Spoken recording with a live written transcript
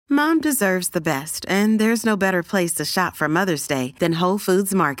Mom deserves the best, and there's no better place to shop for Mother's Day than Whole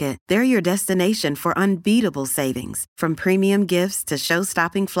Foods Market. They're your destination for unbeatable savings, from premium gifts to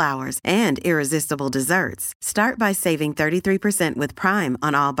show-stopping flowers and irresistible desserts. Start by saving 33% with Prime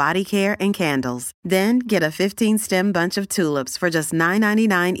on all body care and candles. Then get a 15-stem bunch of tulips for just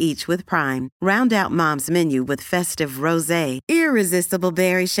 $9.99 each with Prime. Round out Mom's menu with festive rosé, irresistible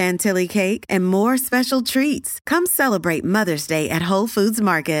berry chantilly cake, and more special treats. Come celebrate Mother's Day at Whole Foods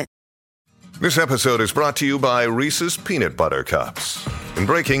Market. This episode is brought to you by Reese's Peanut Butter Cups. In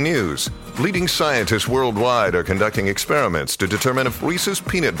breaking news, leading scientists worldwide are conducting experiments to determine if Reese's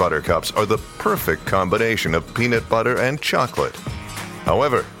Peanut Butter Cups are the perfect combination of peanut butter and chocolate.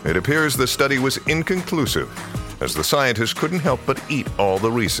 However, it appears the study was inconclusive, as the scientists couldn't help but eat all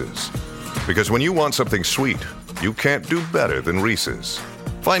the Reese's. Because when you want something sweet, you can't do better than Reese's.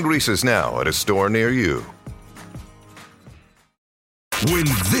 Find Reese's now at a store near you. When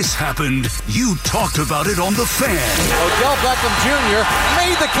this happened, you talked about it on The Fan. Odell Beckham Jr.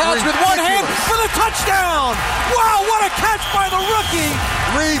 made the catch with one hand for the touchdown. Wow, what a catch by the rookie.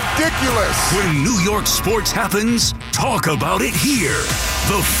 Ridiculous. When New York sports happens, talk about it here.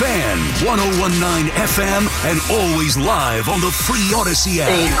 The Fan, 101.9 FM, and always live on the free Odyssey app.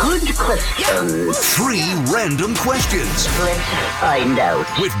 A good question. 3 random questions. Let's find out.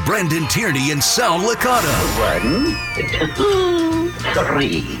 With Brendan Tierney and Sal Licata. 1, 2,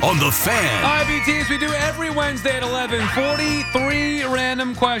 3. On The Fan. IBTs we do every Wednesday at 11:40. 3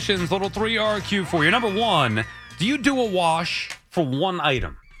 random questions. Little 3RQ for you. Number 1, do you do a wash for one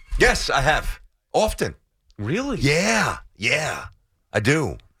item? Yes, I have. Often. Really? Yeah. I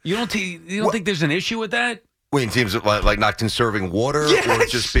do. You don't think there's an issue with that? Wait, in terms of like not conserving water or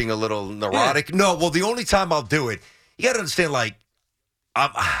just being a little neurotic? Yeah. No, well, the only time I'll do it, you got to understand, like,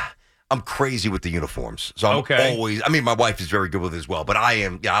 I'm crazy with the uniforms. So I'm always, I mean, my wife is very good with it as well, but I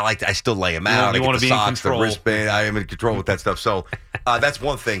still lay them out. You want to be socks, in control. The wristband. I am in control with that stuff. So that's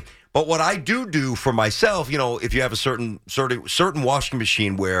one thing. But what I do for myself, if you have a certain washing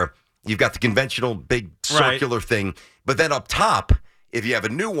machine where you've got the conventional big circular thing, but then up top, if you have a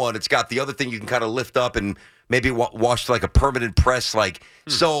new one, it's got the other thing you can kind of lift up and maybe wash like a permanent press.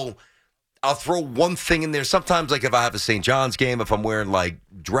 So I'll throw one thing in there. Sometimes, like if I have a St. John's game, if I'm wearing like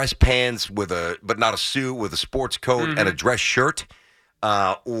dress pants but not a suit, with a sports coat and a dress shirt,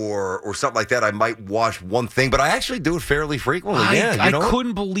 or something like that, I might wash one thing. But I actually do it fairly frequently. I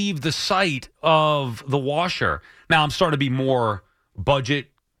couldn't believe the sight of the washer. Now I'm starting to be more budget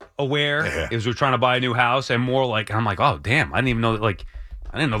aware as we're trying to buy a new house, and more like I'm like, oh damn, I didn't even know that. Like,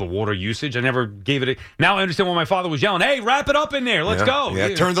 I didn't know the water usage. I never gave it. Now I understand why my father was yelling, "Hey, wrap it up in there. Let's go.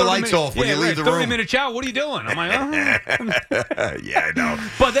 Yeah, turn the lights off when you leave the room. 30-minute shower. What are you doing?" I'm like, yeah, I know.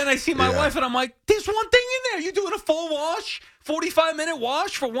 But then I see my wife, and I'm like, "There's one thing in there. You doing a full wash, 45-minute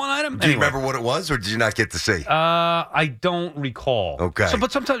wash for one item?" Do you remember what it was, or did you not get to see? I don't recall. Okay. So,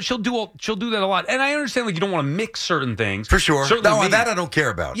 but sometimes she'll do that a lot, and I understand like you don't want to mix certain things for sure. Certainly that I don't care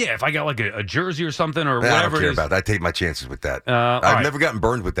about. Yeah, if I got like a jersey or something or whatever, I don't care about that. I take my chances with that. I've never gotten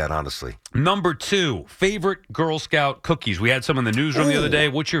burned with that, honestly. Number 2, favorite Girl Scout cookies. We had some in the newsroom the other day.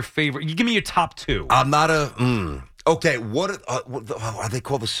 What's your favorite? You give me your top 2. I'm not a. Okay, what are they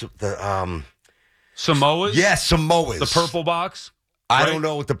called? The Samoas? Yes, Samoas. The purple box? I don't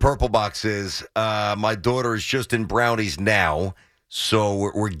know what the purple box is. My daughter is just in brownies now,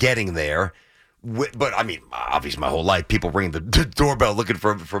 so we're getting there. But, I mean, obviously my whole life, people ring the doorbell looking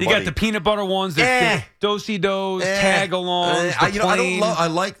for money. You got the peanut butter ones, the do-si-dos, tag-alongs, I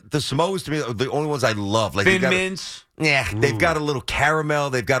like the Samoas, to me, are the only ones I love. Like Thin Mints. Yeah, they've got a little caramel,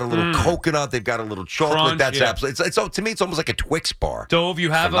 they've got a little coconut, they've got a little chocolate. Crunch, That's absolutely. It's to me, it's almost like a Twix bar. Dove,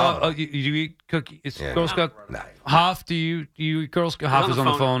 you have you eat cookies? Girl Scout? No. Hoff, do you eat Girl Scout? Hoff is on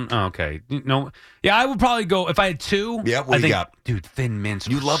the phone. Oh, okay. No. Yeah, I would probably go, if I had 2. Yeah, what do you got? Dude, Thin Mints.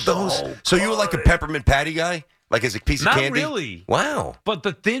 You love those? So you were like a peppermint patty guy? Like as a piece of candy? Not really. Wow. But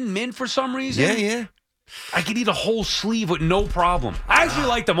the Thin Mint, for some reason. Yeah. I could eat a whole sleeve with no problem. I actually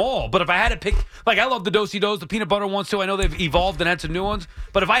like them all, but if I had to pick, like I love the do-si-dos, the peanut butter ones too. I know they've evolved and had some new ones,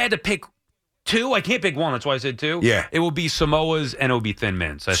 but if I had to pick 2, I can't pick one. That's why I said 2. Yeah, it will be Samoas and it will be Thin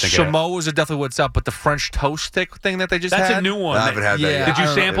Mints. I think Samoas are definitely what's up, but the French toast stick thing that they just that's had, a new one. I haven't had that. Yeah, did you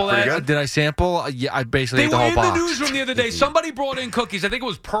sample that? Did I sample? Yeah, I basically ate the whole box. They were in the newsroom the other day. Somebody brought in cookies. I think it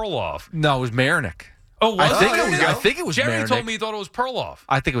was Perloff. No, it was Marinick. Oh, I think it was Jerry Marinick. told me he thought it was Perloff.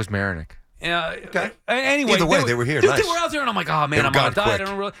 I think it was Marinick. Yeah. Okay. Anyway, either way, they were here. Dude, nice. They were out there, and I'm like, oh man, I'm on a diet. I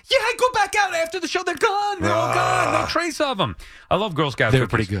don't really. Yeah, I go back out after the show. They're gone. They're all gone. No trace of them. I love Girl Scout. They were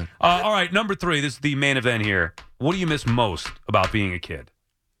cookies. pretty good. All right, number 3. This is the main event here. What do you miss most about being a kid?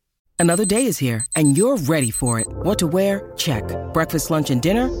 Another day is here, and you're ready for it. What to wear? Check. Breakfast, lunch, and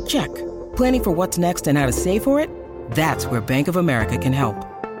dinner? Check. Planning for what's next and how to save for it? That's where Bank of America can help.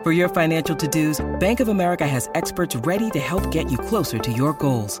 For your financial to-dos, Bank of America has experts ready to help get you closer to your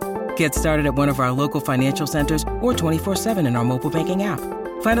goals. Get started at one of our local financial centers or 24/7 in our mobile banking app.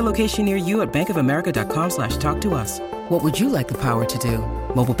 Find a location near you at bankofamerica.com/talktous. What would you like the power to do?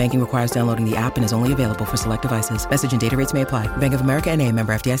 Mobile banking requires downloading the app and is only available for select devices. Message and data rates may apply. Bank of America N.A.,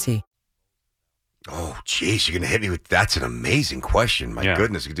 member FDIC. Oh, geez, you're going to hit me with that's an amazing question. My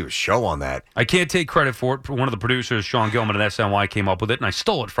goodness, you could do a show on that. I can't take credit for it. One of the producers, Sean Gilman at SNY, came up with it, and I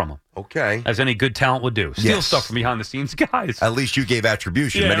stole it from him. Okay. As any good talent would do. Steal stuff from behind the scenes, guys. At least you gave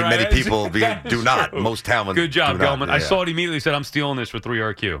attribution. Many people do not. True. Most talent Good job, Gilman. Yeah. I saw it immediately, said, I'm stealing this for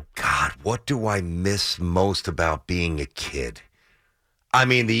 3RQ. God, what do I miss most about being a kid? I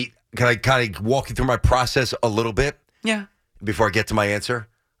mean, can I kind of walk you through my process a little bit? Yeah. Before I get to my answer?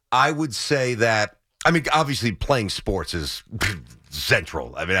 I would say that, I mean, obviously playing sports is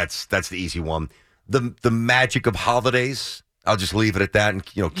central. I mean, that's the easy one. The magic of holidays, I'll just leave it at that. And,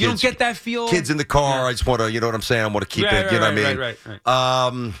 kids, you don't get that feel? Kids in the car, I just want to, you know what I'm saying? I want to keep it, you know what I mean?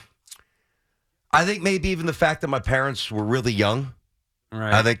 Right. I think maybe even the fact that my parents were really young.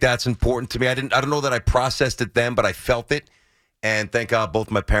 Right. I think that's important to me. I don't know that I processed it then, but I felt it. And thank God both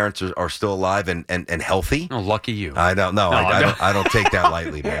my parents are still alive and healthy. Oh, lucky you. I don't know. I don't take that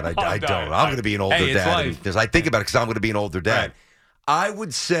lightly, man. I don't. I'm going to be an older dad. Because I think about it because I'm going to be an older dad. Right. I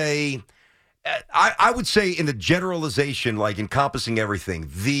would say in the generalization, like encompassing everything,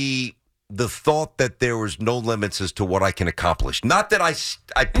 the thought that there was no limits as to what I can accomplish. Not that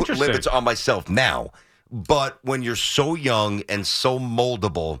I put limits on myself now, but when you're so young and so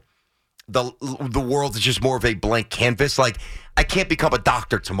moldable, the world is just more of a blank canvas. Like, I can't become a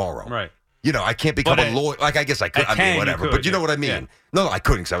doctor tomorrow. Right. I can't become a lawyer. Like, I guess I could. I mean, whatever. But you know what I mean? Yeah. No, I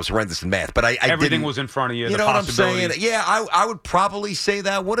couldn't because I was horrendous in math. But everything was in front of you. You know what I'm saying? Yeah, I would probably say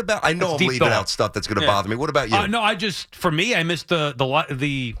that. What about? I know I'm leaving out stuff that's going to bother me. What about you? No, for me, I missed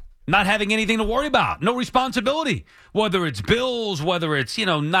the not having anything to worry about, no responsibility. Whether it's bills, whether it's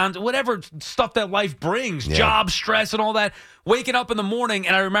whatever stuff that life brings, job stress and all that. Waking up in the morning,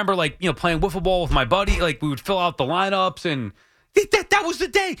 and I remember playing wiffle ball with my buddy. Like, we would fill out the lineups and. That was the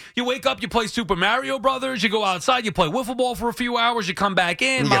day. You wake up, you play Super Mario Brothers, you go outside, you play wiffle ball for a few hours, you come back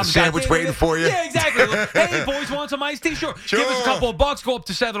in. You got a sandwich waiting for you. Yeah, exactly. Hey, boys, want some iced tea? Sure. Give us a couple of bucks, go up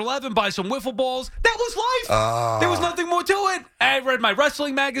to 7-Eleven, buy some wiffle balls. That was life. There was nothing more to it. I read my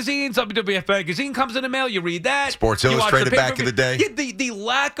wrestling magazines. WWF magazine comes in the mail. You read that. Sports Illustrated back in the day. Yeah, the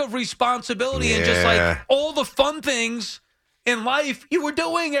lack of responsibility and just like all the fun things in life you were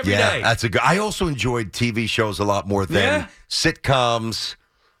doing every day. Yeah, that's a good. I also enjoyed TV shows a lot more than sitcoms.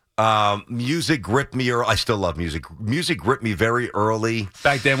 Music gripped me. I still love music. Music gripped me very early.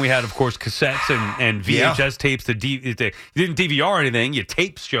 Back then, we had, of course, cassettes and VHS tapes. You didn't DVR anything. You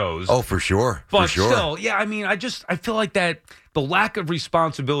taped shows. Oh, for sure. But for sure. Still, I mean, I feel like that. The lack of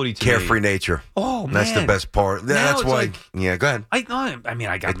responsibility to carefree me. nature. Oh, man. That's the best part. That's why. Go ahead. I mean,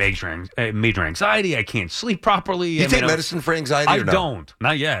 I got major anxiety. I can't sleep properly. You take medicine for anxiety or no? I don't.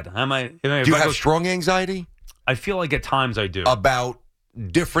 Not yet. Do you have strong anxiety? I feel like at times I do. About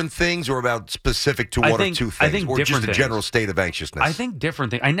different things or about specific to one or two things? I think or just a general state of anxiousness? I think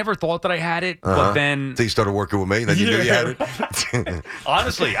different things. I never thought that I had it, but then... Until you started working with me, then you knew you had it?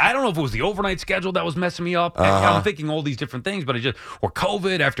 Honestly, I don't know if it was the overnight schedule that was messing me up. I'm thinking all these different things, but or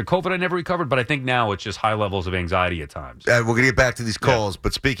COVID. After COVID, I never recovered, but I think now it's just high levels of anxiety at times. We're going to get back to these calls,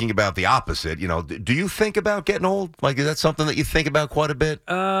 but speaking about the opposite, do you think about getting old? Like, is that something that you think about quite a bit?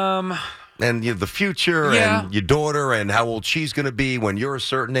 And the future and your daughter and how old she's going to be when you're a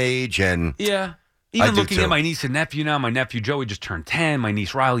certain age. And even looking at my niece and nephew now, my nephew Joey just turned 10. My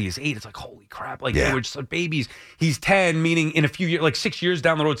niece Riley is 8. It's like, holy crap. Like, they were just like babies. He's 10, meaning in a few years, like 6 years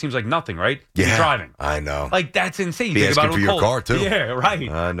down the road, seems like nothing, right? Yeah. He's driving. I know. Like, that's insane. Be asking for your car, too. Yeah, right.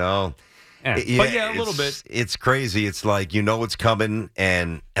 I know. Yeah. But a little bit. It's crazy. It's like, it's coming.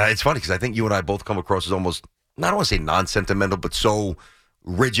 And it's funny because I think you and I both come across as almost, I don't want to say non-sentimental, but so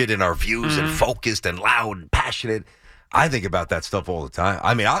rigid in our views and focused and loud and passionate. I think about that stuff all the time.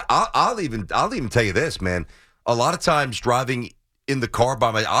 I mean, I'll even tell you this, man. A lot of times driving in the car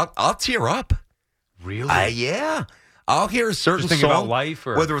I'll tear up. Really? Yeah. I'll hear a certain song about life,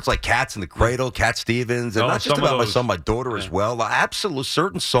 or whether it's like Cats in the Cradle, Cat Stevens, and not just about my son, my daughter as well. Absolute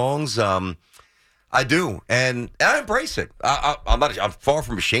certain songs. I do, and I embrace it. I'm far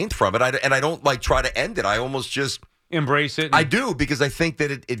from ashamed from it, and I don't like try to end it. I almost just embrace it. I do, because I think that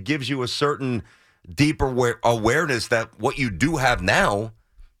it gives you a certain deeper awareness that what you do have now,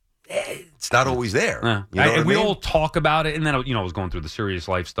 it's not always there. Yeah. You know what I we mean? all talk about it, and then I was going through the serious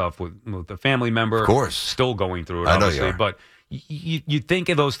life stuff with a family member. Of course. Still going through it, I know obviously. you are. But you think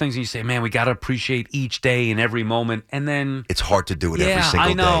of those things and you say, man, we got to appreciate each day and every moment. And then It's hard to do it every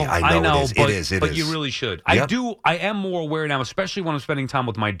single day. I know it is. But you really should. Yep. I am more aware now, especially when I'm spending time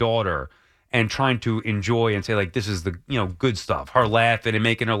with my daughter and trying to enjoy and say, like, this is the good stuff. Her laughing and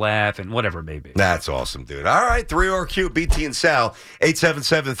making her laugh and whatever it may be. That's awesome, dude. All right, 3RQ, BT and Sal,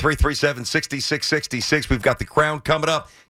 877-337-6666. We've got the Crown coming up.